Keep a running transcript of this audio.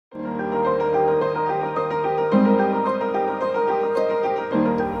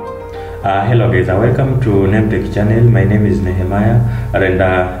Hello guys, welcome to NumPy channel. My name is Nehemiah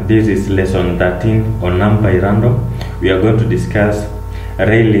and this is lesson 13 on NumPy random. We are going to discuss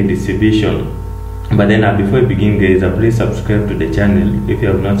Rayleigh distribution. But then before we begin guys, please subscribe to the channel if you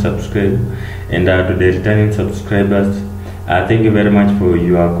have not subscribed, and to the returning subscribers, thank you very much for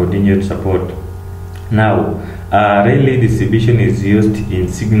your continued support. Now, Rayleigh distribution is used in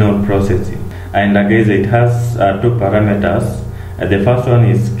signal processing, and guys, it has two parameters. The first one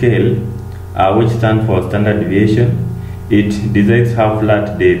is scale, which stands for standard deviation. It decides how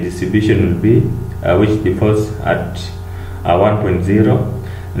flat the distribution will be, which defaults at 1.0.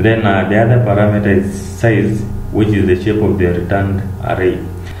 Then the other parameter is size, which is the shape of the returned array.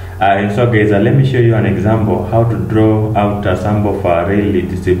 So guys, let me show you an example how to draw out a sample of a Rayleigh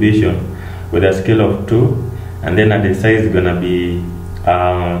distribution with a scale of 2, and then the size is gonna be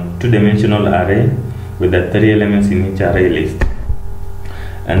two-dimensional array with the 3 elements in each array list.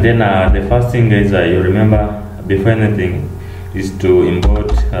 And then the first thing guys, you remember before anything is to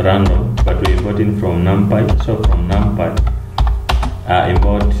import random, but we're importing from NumPy. So from NumPy,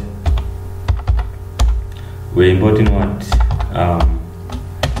 we're importing what?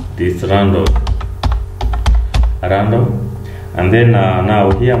 This random, and then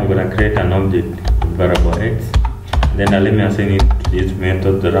now here I'm gonna create an object with variable x. Then let me assign it to this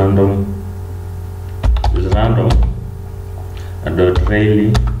method, the random dot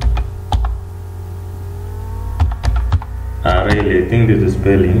Rayleigh. Rayleigh, I think this is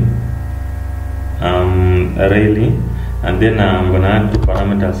spelling Rayleigh, and then I'm gonna add two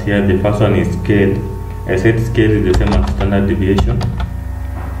parameters here. The first one is scale. I said scale is the same as standard deviation,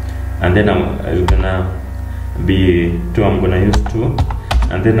 and then it's gonna be 2. I'm gonna use 2,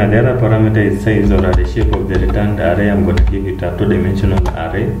 and then the other parameter is size, or the shape of the returned array. I'm gonna give it a two-dimensional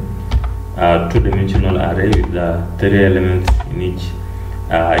array. With the 3 elements in each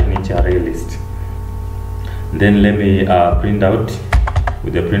array list. Then let me print out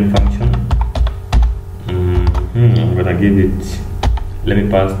with the print function. I'm gonna give it, let me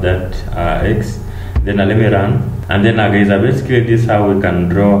pass that x, then let me run, and then guys, basically this is how we can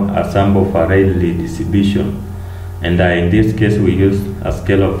draw a sample of a Rayleigh distribution. And in this case we use a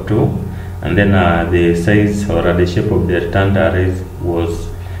scale of 2, and then the size or the shape of the returned arrays was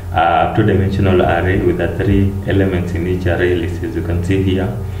a two-dimensional array with the 3 elements in each array list, as you can see here.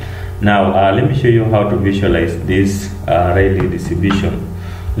 Now let me show you how to visualize this Rayleigh distribution.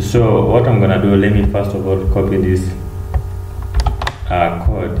 So what I'm gonna do, let me first of all copy this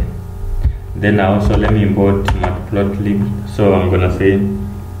code. Then also let me import matplotlib. So I'm gonna say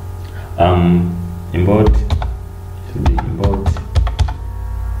import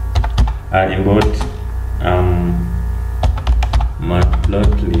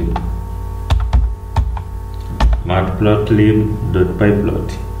matplotlib.pyplot,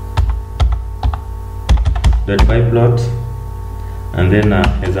 and then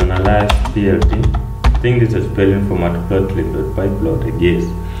as an alias plt. I think this is spelling for matplotlib.pyplot, I guess.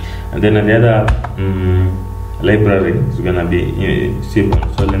 And then the other library is gonna be cbon.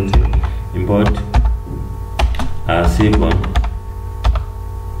 So let me say import cbon.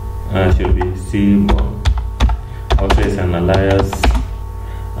 Should be cbon. Also as an alias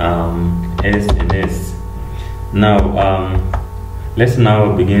sns. Now let's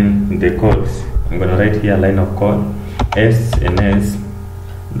now begin the codes. I'm gonna write here a line of code: sns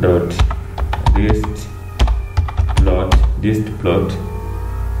dot distplot,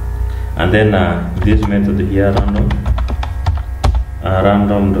 and then this method here,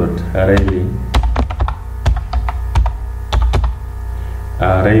 random dot Rayleigh,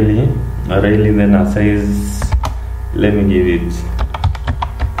 then a size, let me give it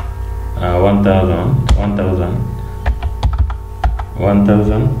 1000,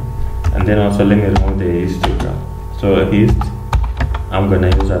 and then also let me remove the histogram. So hist, I'm gonna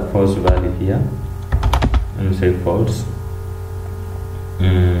use a false value here. Let me say false.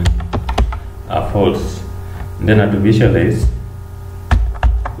 False. And then to visualize,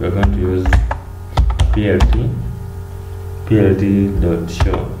 we're going to use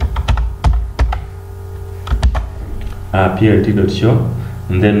plt.show. plt.show,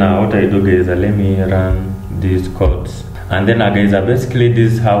 and then what I do guys, let me run these codes, and then guys, basically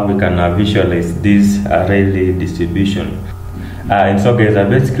this is how we can visualize this Rayleigh distribution. And so guys,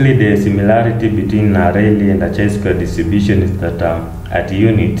 basically the similarity between Rayleigh and a chi-square distribution is that at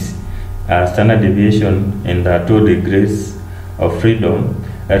units, standard deviation and 2 degrees of freedom,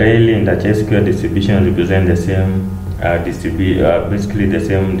 Rayleigh and a chi-square distribution represent the same basically the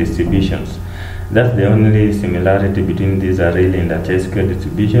same distributions. That's the only similarity between this Rayleigh and a chi-square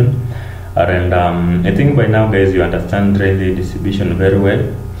distribution. And I think by now guys you understand Rayleigh distribution very well.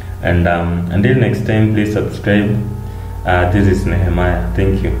 And until next time, please subscribe. This is Nehemiah.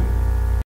 Thank you.